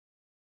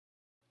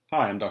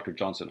Hi, I'm Dr.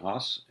 Johnson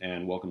Haas,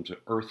 and welcome to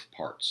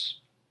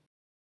Earth.Parts.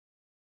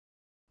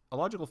 A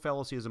logical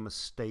fallacy is a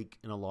mistake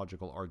in a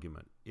logical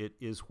argument. It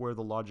is where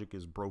the logic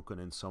is broken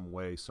in some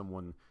way.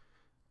 Someone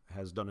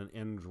has done an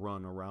end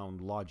run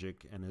around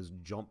logic and has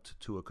jumped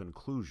to a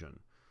conclusion.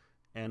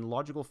 And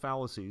logical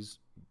fallacies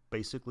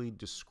basically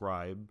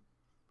describe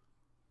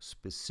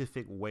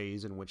specific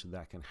ways in which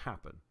that can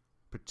happen,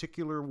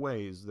 particular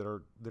ways that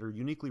are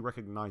uniquely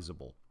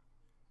recognizable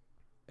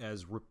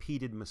as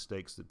repeated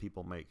mistakes that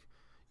people make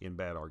in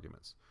bad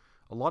arguments.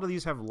 A lot of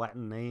these have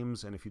Latin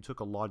names, and if you took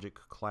a logic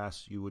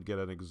class, you would get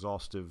an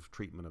exhaustive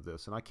treatment of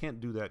this. And I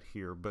can't do that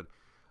here, but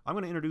I'm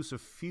going to introduce a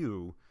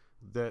few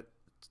that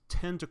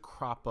tend to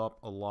crop up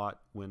a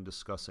lot when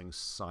discussing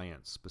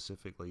science,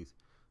 specifically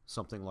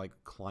something like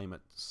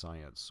climate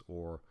science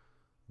or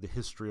the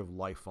history of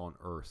life on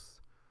Earth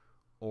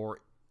or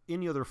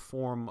any other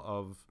form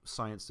of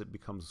science that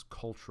becomes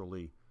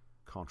culturally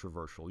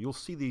controversial. You'll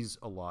see these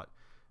a lot.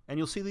 And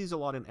you'll see these a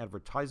lot in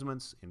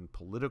advertisements, in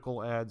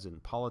political ads,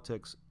 in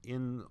politics,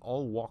 in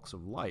all walks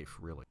of life,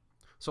 really.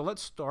 So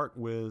let's start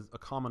with a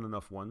common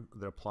enough one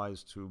that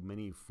applies to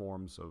many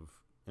forms of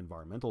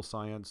environmental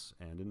science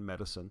and in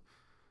medicine,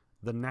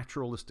 the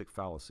naturalistic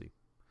fallacy.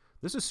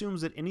 This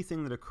assumes that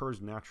anything that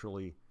occurs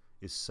naturally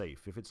is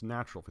safe. If it's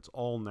natural, if it's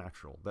all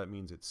natural, that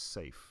means it's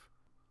safe.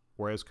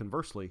 Whereas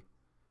conversely,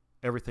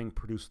 everything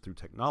produced through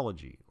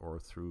technology or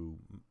through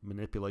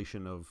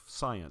manipulation of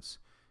science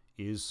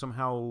is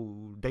somehow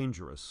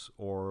dangerous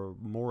or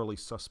morally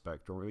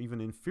suspect or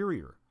even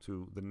inferior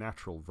to the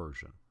natural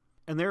version.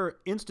 And there are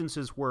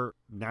instances where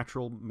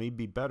natural may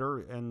be better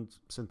and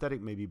synthetic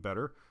may be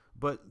better,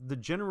 but the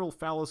general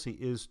fallacy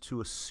is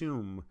to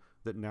assume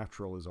that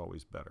natural is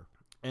always better.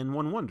 And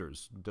one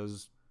wonders,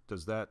 does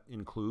that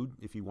include,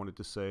 if you wanted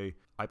to say,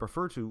 I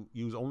prefer to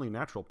use only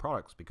natural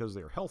products because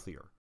they're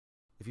healthier?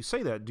 If you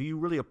say that, do you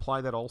really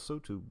apply that also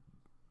to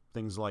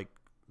things like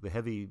the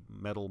heavy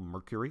metal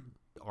mercury,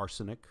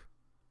 arsenic,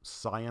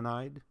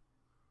 cyanide?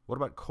 What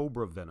about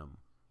cobra venom?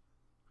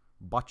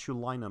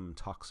 Botulinum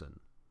toxin?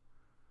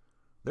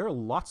 There are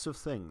lots of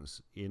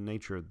things in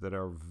nature that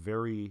are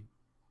very,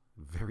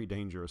 very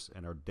dangerous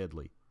and are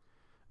deadly.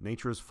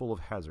 Nature is full of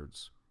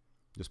hazards.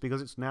 Just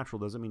because it's natural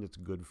doesn't mean it's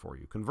good for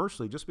you.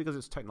 Conversely, just because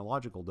it's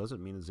technological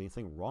doesn't mean there's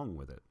anything wrong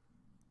with it.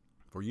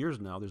 For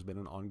years now, there's been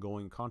an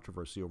ongoing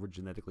controversy over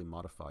genetically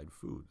modified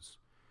foods,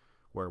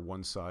 where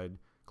one side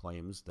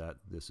claims that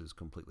this is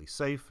completely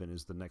safe and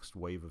is the next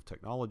wave of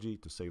technology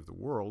to save the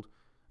world.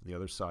 And the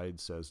other side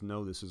says,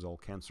 no, this is all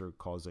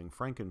cancer-causing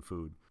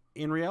frankenfood.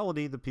 In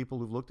reality, the people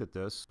who've looked at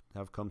this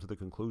have come to the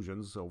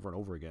conclusions over and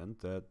over again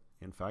that,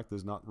 in fact,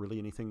 there's not really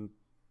anything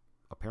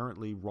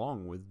apparently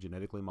wrong with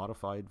genetically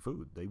modified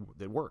food.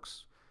 It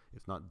works.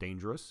 It's not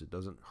dangerous. It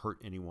doesn't hurt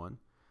anyone.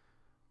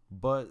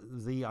 But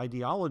the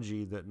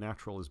ideology that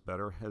natural is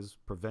better has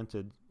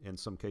prevented, in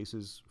some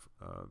cases,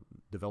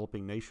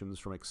 developing nations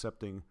from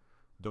accepting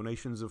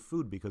donations of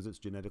food because it's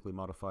genetically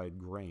modified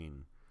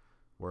grain,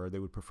 where they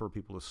would prefer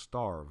people to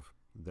starve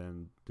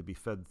than to be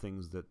fed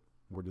things that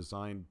were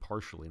designed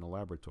partially in a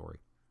laboratory.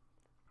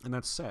 And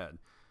that's sad,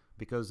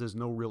 because there's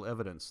no real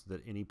evidence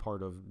that any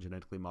part of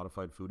genetically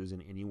modified food is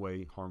in any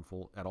way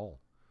harmful at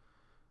all.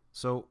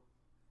 So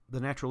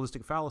the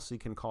naturalistic fallacy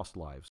can cost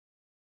lives.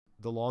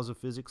 The laws of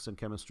physics and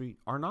chemistry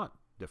are not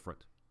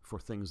different for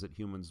things that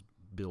humans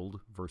build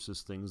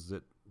versus things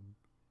that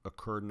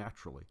occur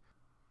naturally.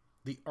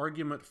 The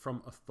argument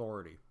from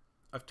authority.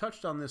 I've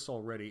touched on this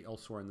already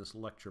elsewhere in this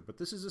lecture, but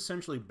this is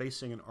essentially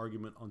basing an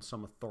argument on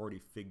some authority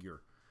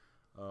figure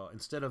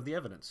instead of the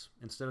evidence,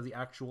 instead of the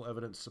actual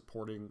evidence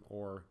supporting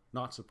or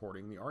not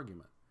supporting the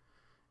argument.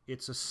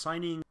 It's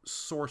assigning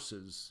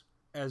sources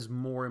as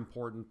more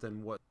important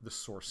than what the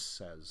source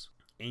says.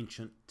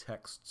 Ancient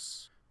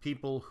texts,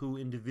 people who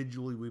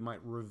individually we might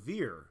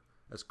revere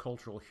as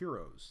cultural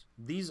heroes.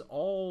 These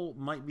all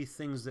might be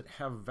things that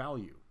have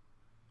value,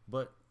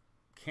 but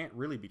can't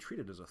really be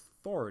treated as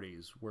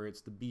authorities where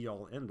it's the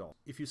be-all end-all.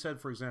 If you said,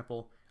 for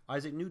example,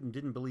 Isaac Newton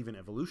didn't believe in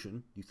evolution,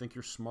 do you think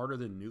you're smarter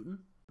than Newton?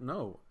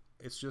 No,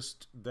 it's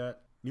just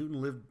that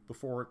Newton lived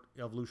before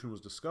evolution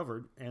was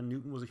discovered, and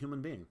Newton was a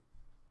human being.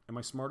 Am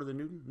I smarter than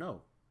Newton?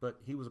 No, but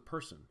he was a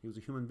person. He was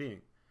a human being.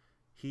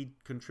 He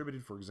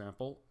contributed, for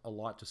example, a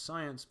lot to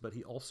science, but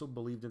he also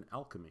believed in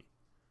alchemy.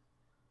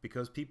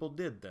 Because people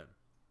did then.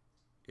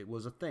 It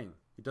was a thing.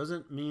 It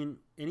doesn't mean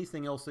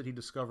anything else that he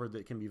discovered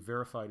that can be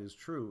verified as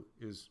true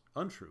is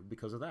untrue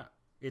because of that.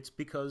 It's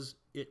because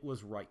it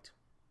was right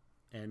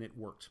and it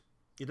worked.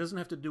 It doesn't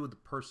have to do with the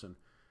person.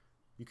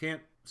 You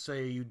can't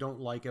say you don't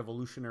like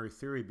evolutionary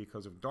theory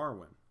because of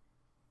Darwin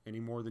any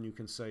more than you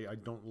can say I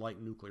don't like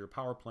nuclear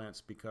power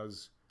plants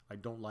because I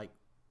don't like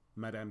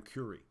Madame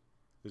Curie.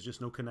 There's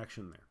just no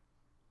connection there.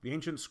 The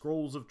ancient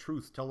scrolls of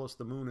truth tell us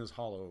the moon is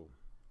hollow.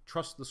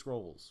 Trust the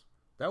scrolls.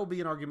 That would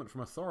be an argument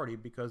from authority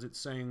because it's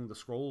saying the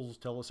scrolls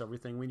tell us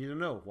everything we need to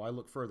know. Why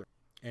look further?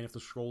 And if the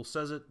scroll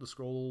says it, the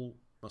scroll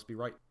must be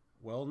right.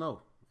 Well,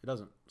 no. It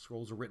doesn't.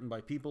 Scrolls are written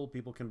by people.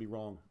 People can be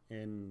wrong.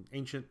 And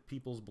ancient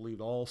peoples believed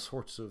all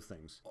sorts of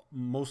things,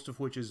 most of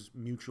which is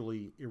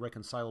mutually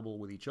irreconcilable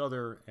with each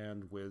other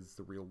and with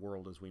the real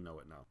world as we know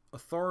it now.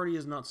 Authority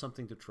is not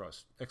something to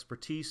trust.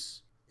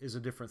 Expertise is a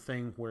different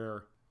thing,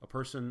 where a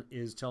person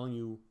is telling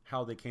you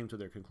how they came to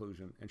their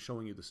conclusion and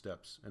showing you the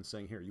steps and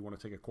saying, here, you want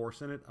to take a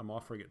course in it? I'm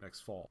offering it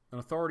next fall. An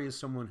authority is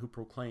someone who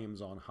proclaims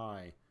on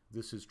high,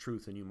 this is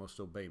truth and you must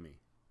obey me.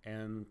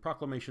 And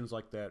proclamations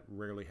like that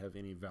rarely have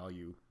any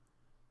value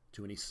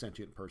to any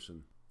sentient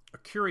person. A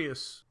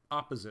curious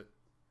opposite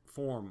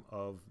form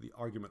of the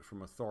argument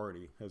from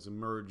authority has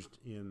emerged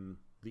in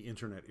the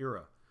internet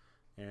era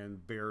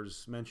and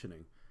bears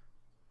mentioning.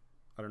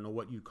 I don't know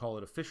what you'd call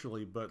it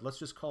officially, but let's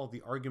just call it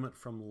the argument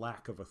from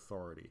lack of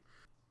authority.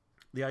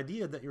 The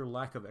idea that your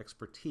lack of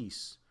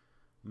expertise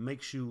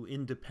makes you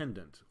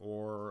independent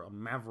or a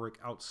maverick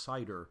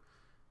outsider,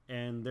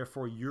 and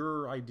therefore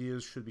your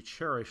ideas should be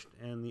cherished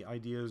and the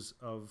ideas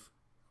of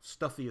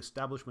stuffy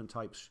establishment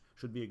types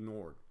should be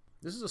ignored.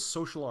 This is a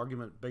social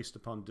argument based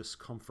upon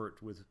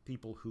discomfort with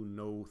people who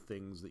know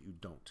things that you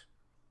don't.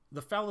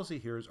 The fallacy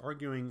here is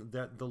arguing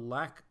that the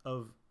lack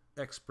of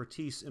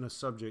expertise in a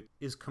subject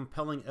is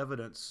compelling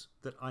evidence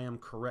that I am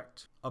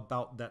correct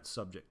about that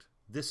subject.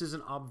 This is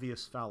an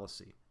obvious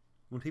fallacy.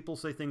 When people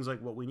say things like,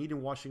 what we need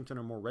in Washington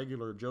are more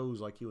regular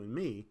Joes like you and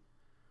me,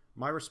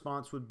 my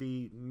response would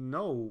be,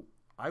 no,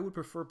 I would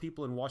prefer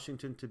people in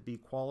Washington to be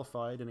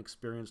qualified and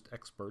experienced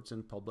experts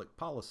in public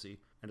policy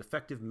and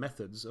effective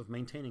methods of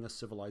maintaining a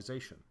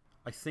civilization.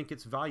 I think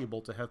it's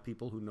valuable to have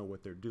people who know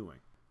what they're doing.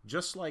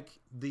 Just like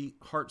the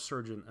heart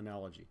surgeon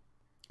analogy.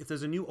 If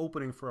there's a new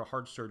opening for a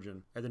heart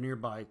surgeon at the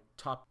nearby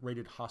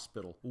top-rated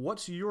hospital,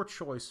 what's your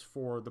choice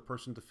for the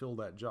person to fill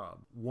that job?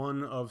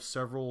 One of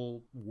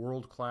several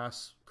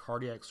world-class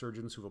cardiac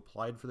surgeons who've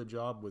applied for the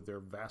job with their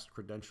vast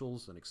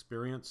credentials and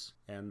experience,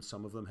 and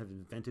some of them have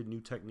invented new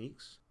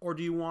techniques? Or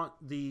do you want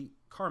the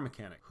car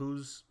mechanic,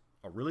 who's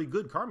a really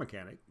good car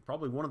mechanic,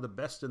 probably one of the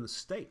best in the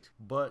state,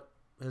 but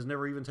has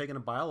never even taken a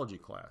biology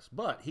class?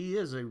 But he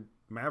is a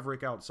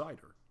maverick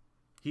outsider.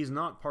 He's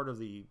not part of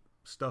the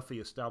stuffy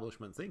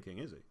establishment thinking,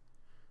 is he?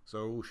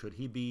 So should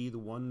he be the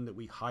one that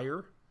we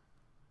hire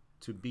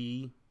to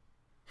be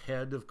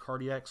head of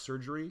cardiac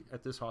surgery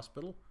at this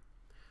hospital?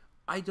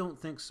 I don't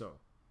think so.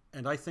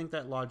 And I think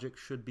that logic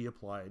should be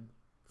applied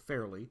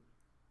fairly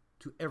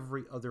to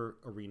every other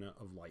arena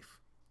of life.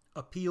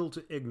 Appeal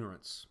to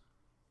ignorance.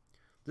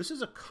 This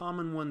is a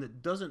common one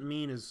that doesn't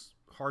mean as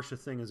harsh a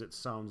thing as it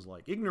sounds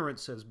like.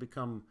 Ignorance has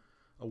become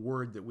a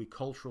word that we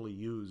culturally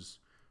use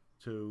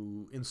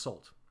to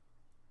insult.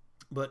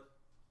 But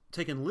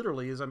taken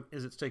literally as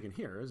it's taken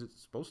here, as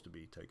it's supposed to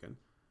be taken,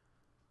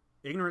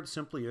 ignorance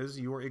simply is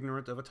you are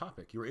ignorant of a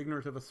topic. You're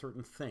ignorant of a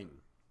certain thing.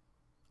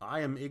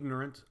 I am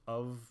ignorant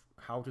of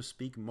how to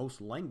speak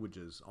most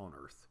languages on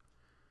Earth.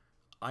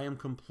 I am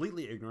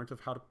completely ignorant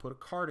of how to put a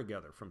car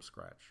together from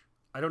scratch.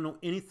 I don't know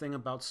anything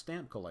about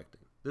stamp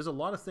collecting. There's a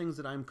lot of things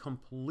that I'm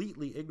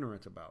completely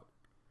ignorant about,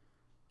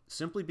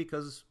 simply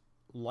because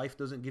life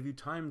doesn't give you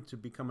time to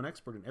become an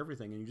expert in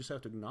everything, and you just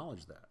have to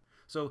acknowledge that.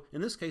 So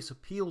in this case,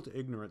 appeal to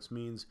ignorance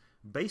means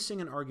basing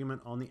an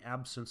argument on the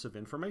absence of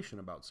information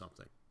about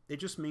something.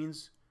 It just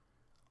means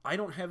I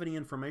don't have any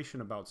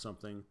information about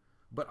something,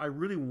 but I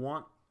really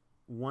want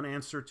one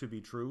answer to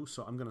be true,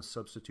 so I'm going to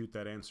substitute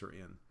that answer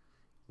in.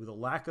 With a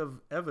lack of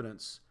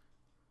evidence,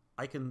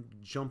 I can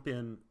jump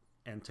in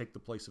and take the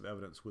place of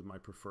evidence with my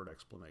preferred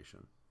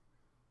explanation.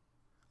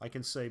 I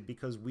can say,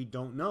 because we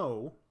don't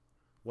know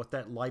what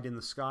that light in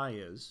the sky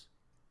is,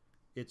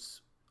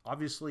 it's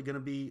obviously going to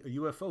be a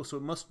UFO, so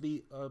it must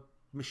be a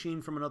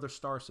machine from another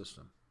star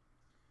system.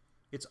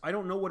 It's, I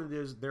don't know what it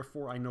is,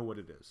 therefore I know what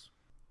it is.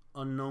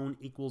 Unknown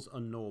equals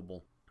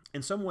unknowable.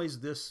 In some ways,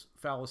 this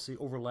fallacy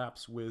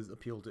overlaps with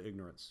appeal to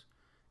ignorance.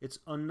 It's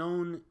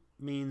unknown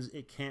means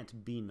it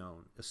can't be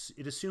known.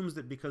 It assumes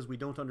that because we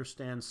don't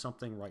understand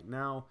something right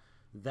now,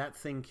 that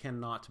thing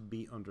cannot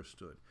be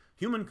understood.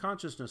 Human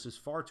consciousness is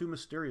far too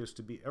mysterious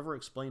to be ever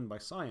explained by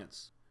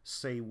science,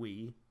 say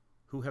we,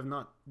 who have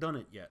not done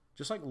it yet.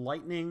 Just like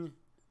lightning,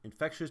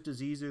 infectious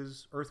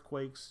diseases,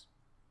 earthquakes,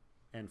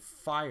 and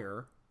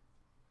fire,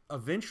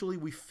 eventually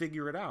we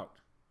figure it out.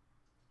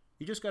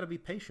 You just got to be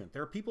patient.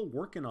 There are people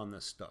working on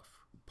this stuff.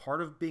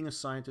 Part of being a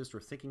scientist or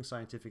thinking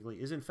scientifically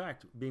is, in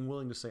fact, being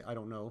willing to say, I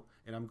don't know,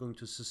 and I'm going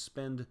to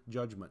suspend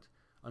judgment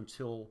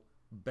until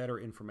better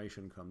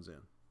information comes in.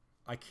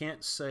 I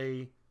can't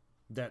say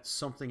that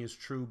something is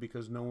true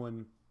because no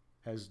one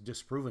has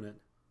disproven it.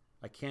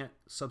 I can't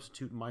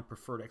substitute my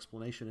preferred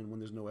explanation in when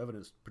there's no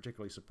evidence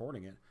particularly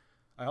supporting it.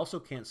 I also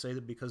can't say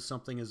that because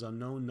something is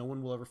unknown, no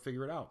one will ever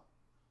figure it out.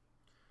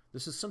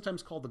 This is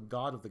sometimes called the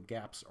God of the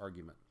gaps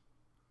argument.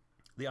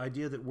 The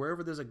idea that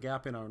wherever there's a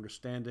gap in our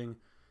understanding,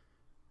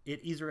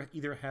 it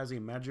either has a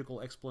magical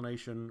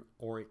explanation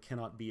or it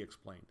cannot be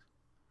explained.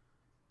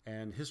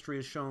 And history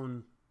has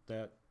shown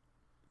that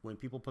when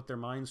people put their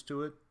minds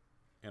to it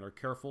and are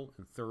careful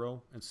and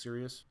thorough and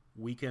serious,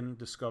 we can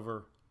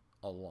discover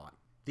a lot.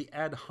 The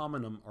ad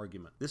hominem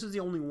argument. This is the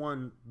only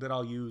one that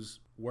I'll use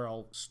where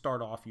I'll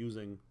start off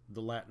using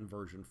the Latin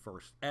version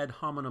first. Ad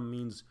hominem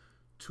means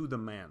to the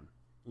man,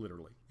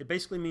 literally. It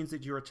basically means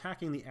that you're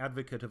attacking the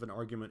advocate of an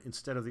argument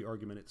instead of the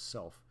argument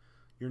itself.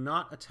 You're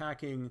not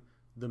attacking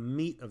the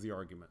meat of the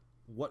argument,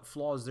 what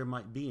flaws there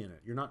might be in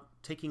it. You're not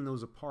taking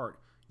those apart.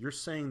 You're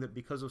saying that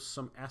because of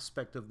some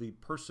aspect of the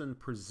person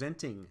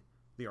presenting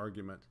the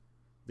argument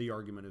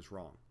is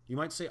wrong. You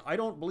might say, I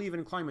don't believe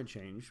in climate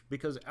change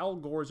because Al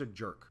Gore's a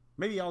jerk.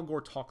 Maybe Al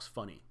Gore talks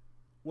funny.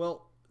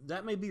 Well,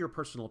 that may be your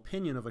personal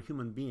opinion of a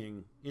human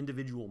being,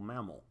 individual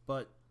mammal,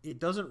 but it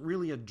doesn't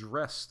really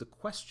address the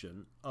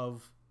question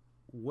of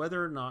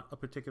whether or not a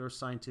particular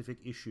scientific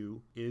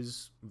issue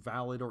is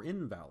valid or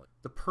invalid.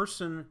 The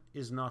person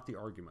is not the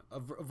argument. A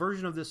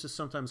version of this is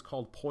sometimes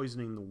called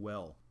poisoning the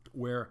well,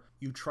 where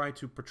you try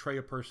to portray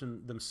a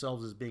person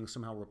themselves as being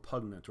somehow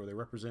repugnant, or they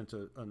represent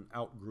an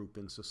outgroup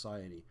in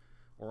society,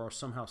 or are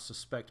somehow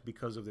suspect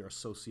because of their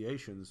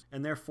associations,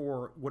 and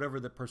therefore whatever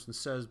the person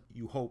says,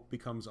 you hope,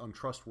 becomes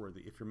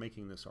untrustworthy if you're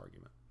making this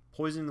argument.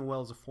 Poisoning the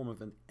well is a form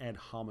of an ad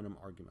hominem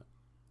argument.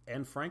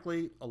 And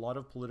frankly, a lot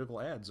of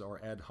political ads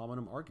are ad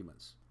hominem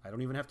arguments. I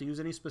don't even have to use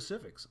any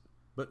specifics.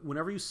 But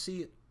whenever you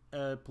see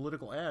a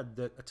political ad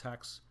that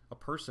attacks a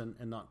person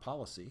and not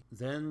policy,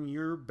 then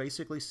you're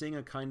basically seeing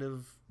a kind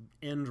of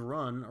end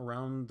run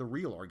around the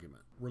real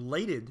argument.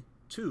 Related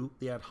to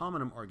the ad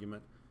hominem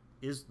argument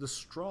is the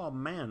straw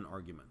man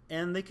argument.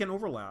 And they can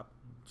overlap.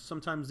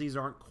 Sometimes these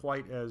aren't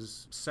quite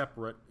as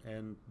separate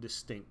and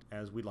distinct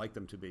as we'd like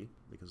them to be,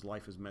 because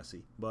life is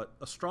messy. But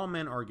a straw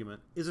man argument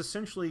is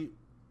essentially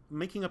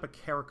making up a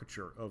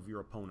caricature of your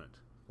opponent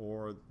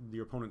or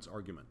your opponent's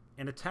argument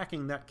and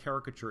attacking that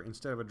caricature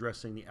instead of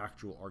addressing the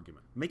actual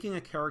argument. Making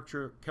a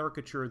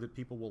caricature that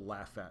people will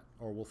laugh at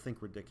or will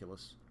think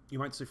ridiculous. You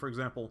might say, for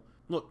example,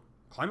 look,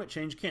 climate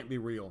change can't be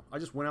real. I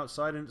just went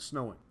outside and it's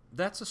snowing.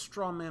 That's a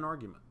straw man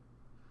argument.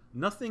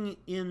 Nothing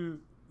in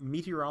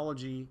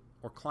meteorology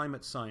or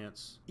climate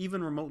science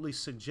even remotely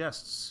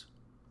suggests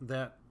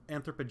that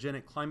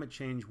anthropogenic climate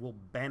change will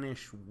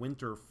banish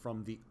winter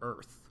from the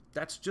earth.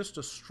 That's just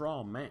a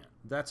straw man.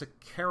 That's a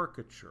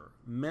caricature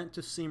meant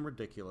to seem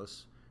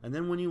ridiculous. And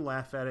then when you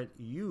laugh at it,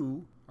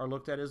 you are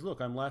looked at as,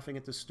 look, I'm laughing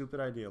at this stupid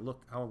idea.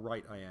 Look how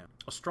right I am.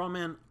 A straw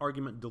man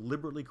argument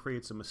deliberately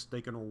creates a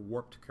mistaken or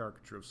warped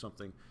caricature of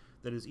something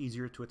that is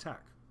easier to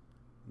attack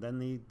than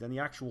the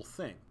actual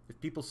thing. If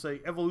people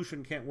say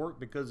evolution can't work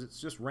because it's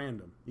just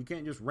random, you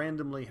can't just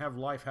randomly have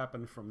life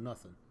happen from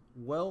nothing.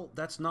 Well,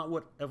 that's not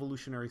what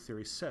evolutionary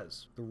theory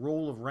says. The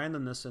role of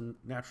randomness in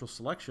natural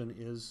selection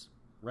is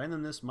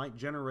randomness might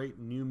generate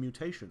new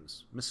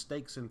mutations,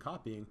 mistakes in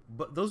copying,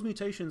 but those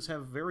mutations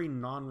have very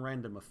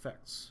non-random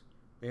effects.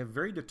 They have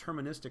very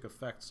deterministic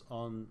effects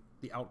on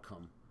the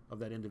outcome of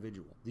that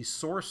individual. The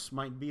source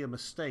might be a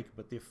mistake,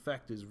 but the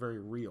effect is very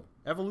real.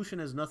 Evolution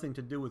has nothing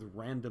to do with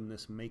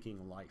randomness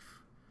making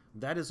life.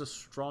 That is a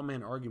straw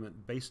man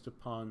argument based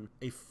upon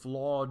a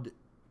flawed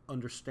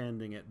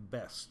understanding at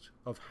best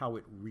of how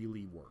it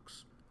really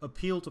works.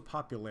 Appeal to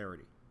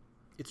popularity.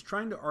 It's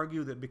trying to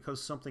argue that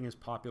because something is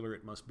popular,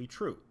 it must be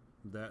true,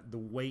 that the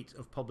weight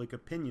of public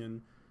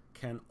opinion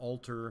can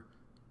alter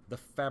the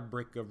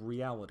fabric of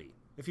reality.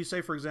 If you say,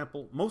 for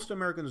example, most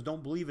Americans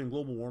don't believe in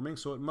global warming,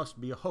 so it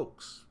must be a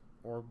hoax,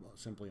 or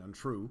simply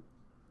untrue,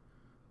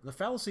 the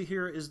fallacy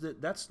here is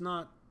that that's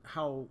not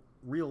how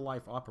real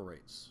life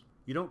operates.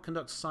 You don't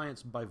conduct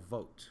science by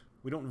vote.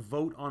 We don't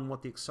vote on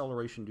what the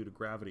acceleration due to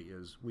gravity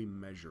is, we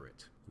measure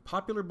it.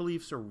 Popular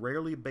beliefs are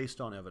rarely based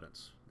on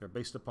evidence. They're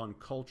based upon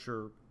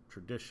culture,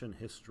 tradition,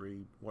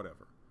 history,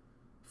 whatever.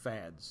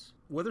 Fads.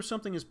 Whether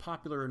something is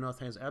popular or not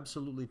has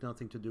absolutely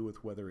nothing to do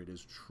with whether it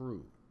is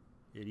true.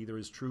 It either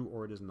is true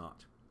or it is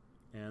not.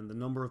 And the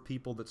number of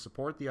people that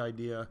support the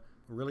idea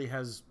really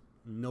has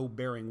no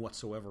bearing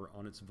whatsoever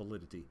on its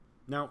validity.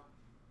 Now,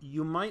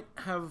 you might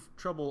have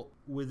trouble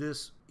with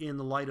this in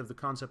the light of the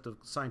concept of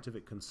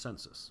scientific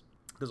consensus,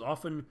 because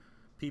often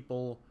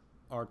people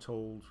are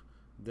told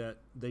that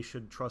they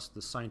should trust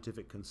the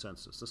scientific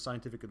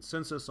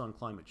consensus on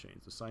climate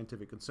change, the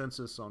scientific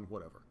consensus on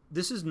whatever.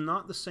 This is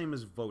not the same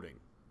as voting,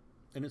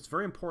 and it's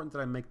very important that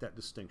I make that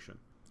distinction.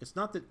 It's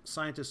not that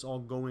scientists all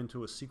go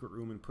into a secret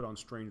room and put on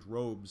strange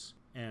robes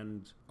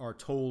and are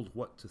told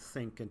what to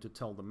think and to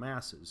tell the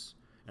masses,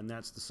 and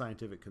that's the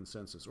scientific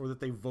consensus, or that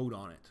they vote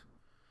on it.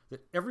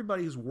 That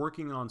everybody who's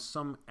working on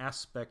some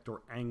aspect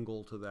or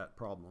angle to that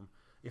problem,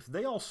 if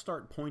they all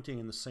start pointing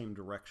in the same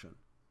direction,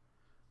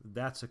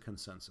 that's a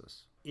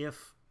consensus.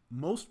 If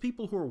most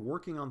people who are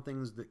working on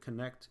things that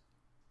connect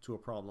to a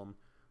problem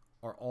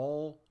are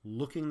all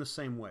looking the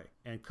same way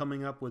and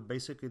coming up with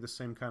basically the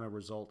same kind of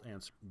result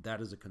answer, that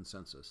is a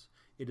consensus.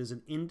 It is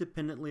an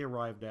independently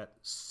arrived at,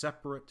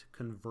 separate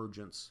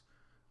convergence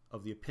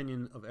of the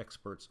opinion of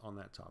experts on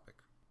that topic.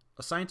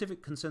 A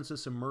scientific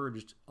consensus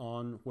emerged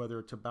on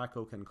whether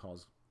tobacco can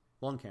cause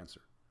lung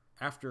cancer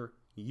after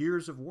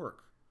years of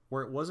work,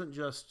 where it wasn't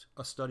just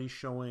a study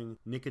showing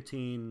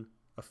nicotine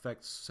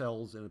affects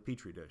cells in a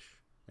petri dish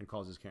and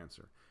causes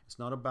cancer. It's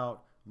not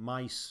about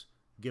mice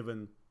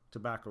given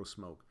tobacco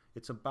smoke.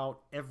 It's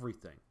about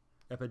everything.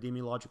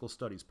 Epidemiological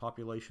studies,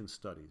 population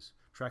studies,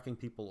 tracking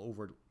people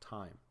over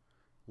time,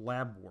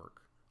 lab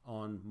work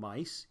on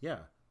mice, yeah,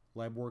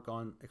 lab work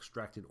on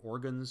extracted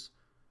organs,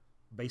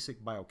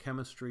 basic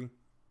biochemistry,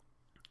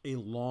 a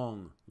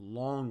long,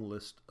 long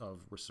list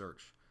of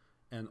research.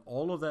 And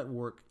all of that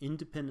work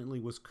independently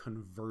was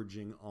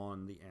converging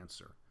on the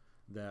answer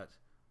that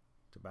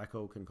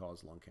tobacco can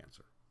cause lung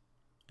cancer.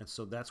 And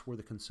so that's where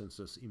the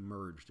consensus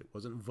emerged. It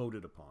wasn't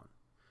voted upon.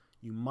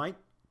 You might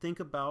think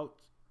about,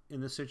 in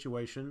this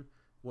situation,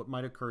 what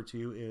might occur to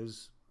you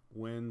is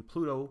when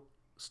Pluto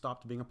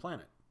stopped being a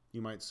planet.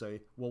 You might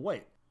say, well,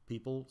 wait,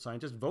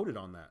 scientists voted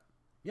on that.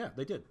 Yeah,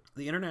 they did.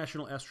 The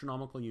International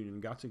Astronomical Union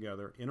got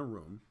together in a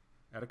room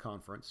at a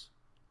conference,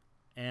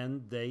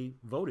 and they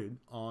voted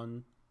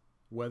on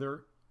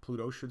whether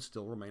Pluto should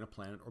still remain a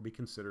planet or be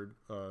considered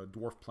a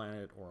dwarf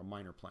planet or a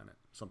minor planet,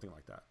 something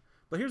like that.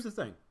 But here's the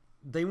thing.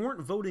 They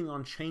weren't voting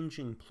on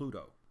changing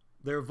Pluto.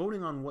 They were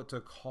voting on what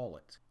to call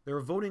it. They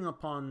were voting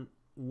upon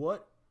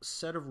what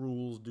set of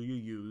rules do you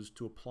use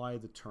to apply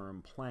the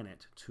term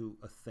planet to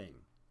a thing.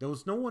 There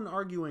was no one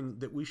arguing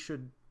that we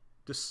should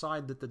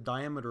decide that the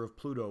diameter of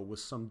Pluto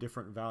was some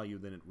different value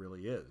than it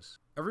really is.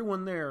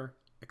 Everyone there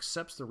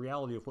accepts the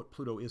reality of what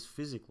Pluto is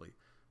physically.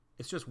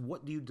 It's just,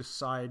 what do you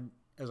decide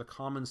as a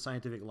common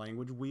scientific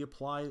language? We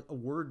apply a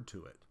word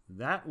to it.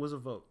 That was a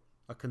vote.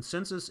 A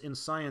consensus in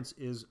science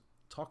is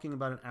talking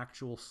about an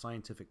actual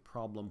scientific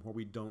problem where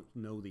we don't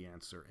know the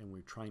answer and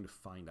we're trying to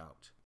find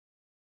out.